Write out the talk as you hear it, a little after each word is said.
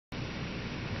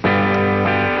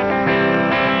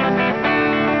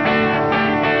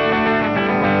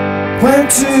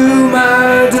to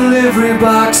my delivery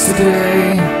box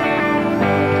today,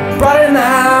 brought it in the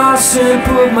house and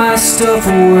put my stuff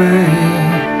away.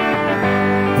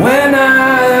 When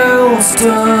I was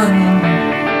done,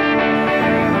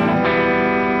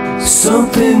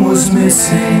 something was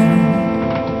missing.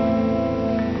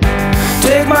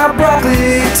 Take my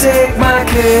broccoli, take my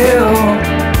kale,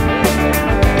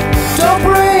 don't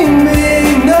bring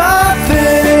me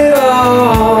nothing at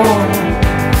all.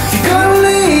 You're gonna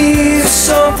leave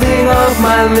something off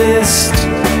my list,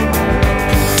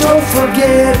 don't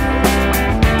forget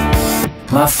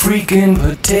my freaking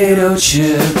potato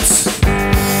chips.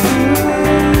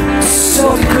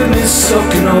 Salty goodness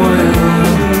soaked in oil,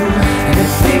 in a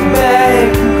big bag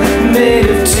made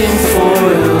of tin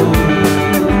foil.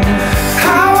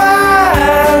 How I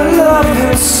love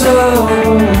them so,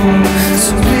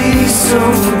 so please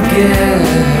don't forget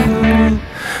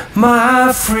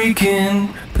my freaking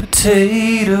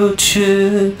potato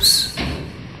chips.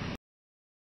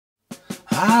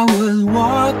 I was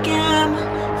walking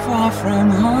far from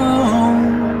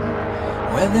home,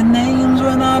 where the names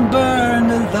were not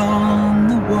burned along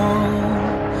the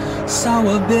wall. Saw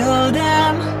a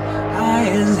building high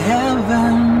as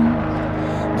heaven,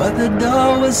 but the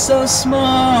door was so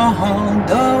small,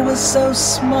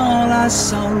 I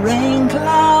saw rain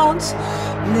clouds,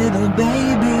 little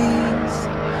babies,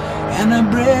 and a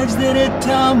bridge that had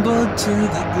tumbled to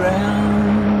the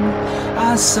ground.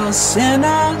 I saw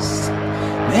sinners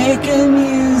making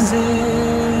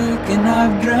music, and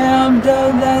I've dreamt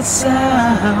of that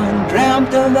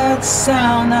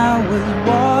sound, I was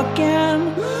walking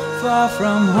far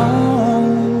from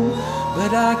home,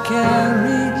 but I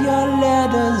carried your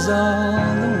letters all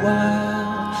the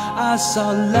while. I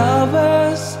saw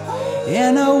lovers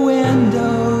in a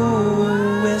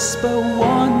window whisper,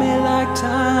 want me like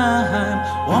time,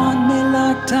 want me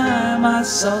like time. I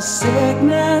saw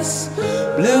sickness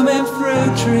blooming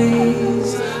fruit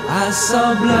trees, I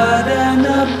saw blood and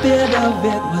a bit of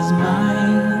it was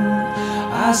mine.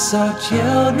 I saw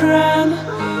children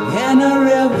in a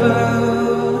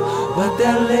river, but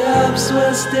their lips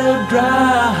were still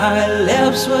dry,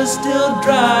 lips were still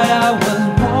dry. I was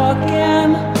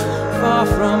walking far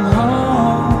from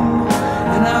home,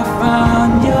 and I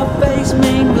found your face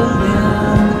mingled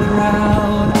in the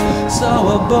crowd.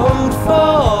 Saw a boat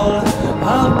full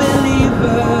of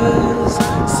believers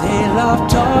sail off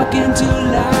talking too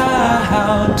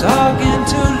loud, talking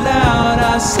too loud.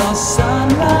 I saw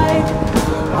sunlight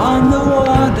on the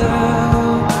water,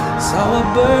 saw a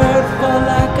bird fall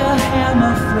like a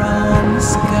hammer from the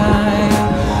sky.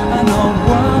 An old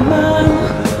woman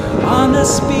on the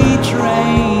speed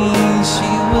train,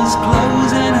 she was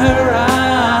closing her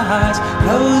eyes,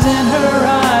 closing her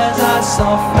eyes. I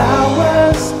saw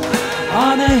flowers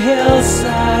on a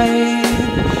hillside,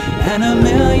 and a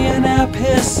millionaire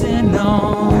pissing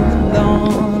on the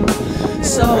lawn.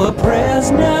 So a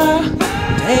prisoner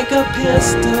take a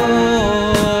pistol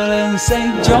and say,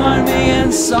 join me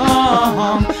in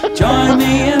song, join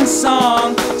me in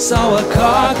song. Saw a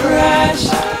car crash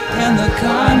in the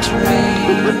country,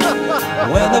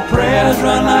 where the prayers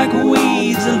run like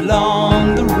weeds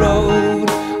along the road.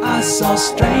 I saw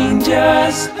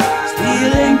strangers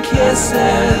stealing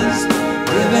kisses,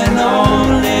 giving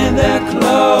only their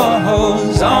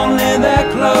clothes, only their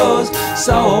clothes.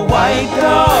 Saw a white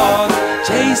dog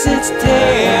chase its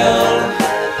tail,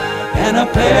 and a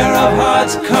pair of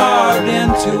hearts carved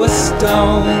into a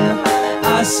stone.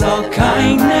 I saw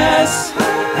kindness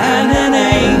and an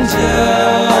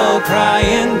angel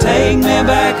crying, take me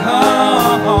back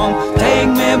home, take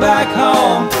me back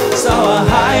home. Saw a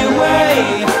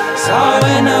highway, saw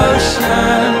an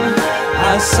ocean,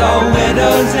 I saw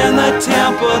widows in the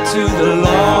temple to the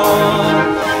Lord,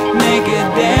 naked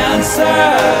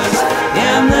dancers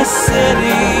in the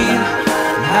city.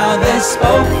 How they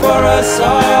spoke for us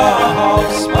all,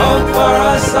 spoke for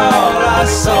us all. I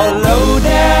saw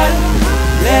loaded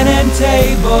linen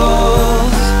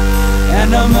tables,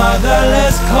 and a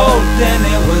motherless colt, and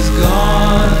it was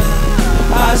gone.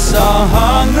 I saw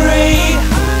hungry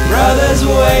brothers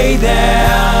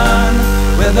waiting,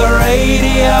 with the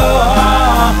radio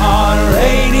on,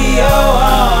 radio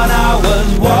on. I was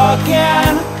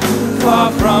walking far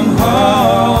from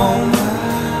home,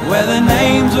 where the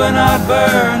names were not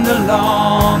burned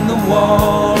along the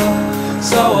wall.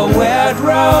 So a wet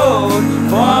road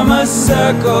formed a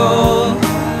circle,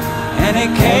 and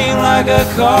it came like a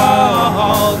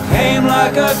call, came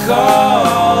like a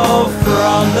call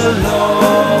from the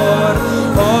Lord.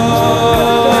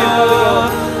 Oh,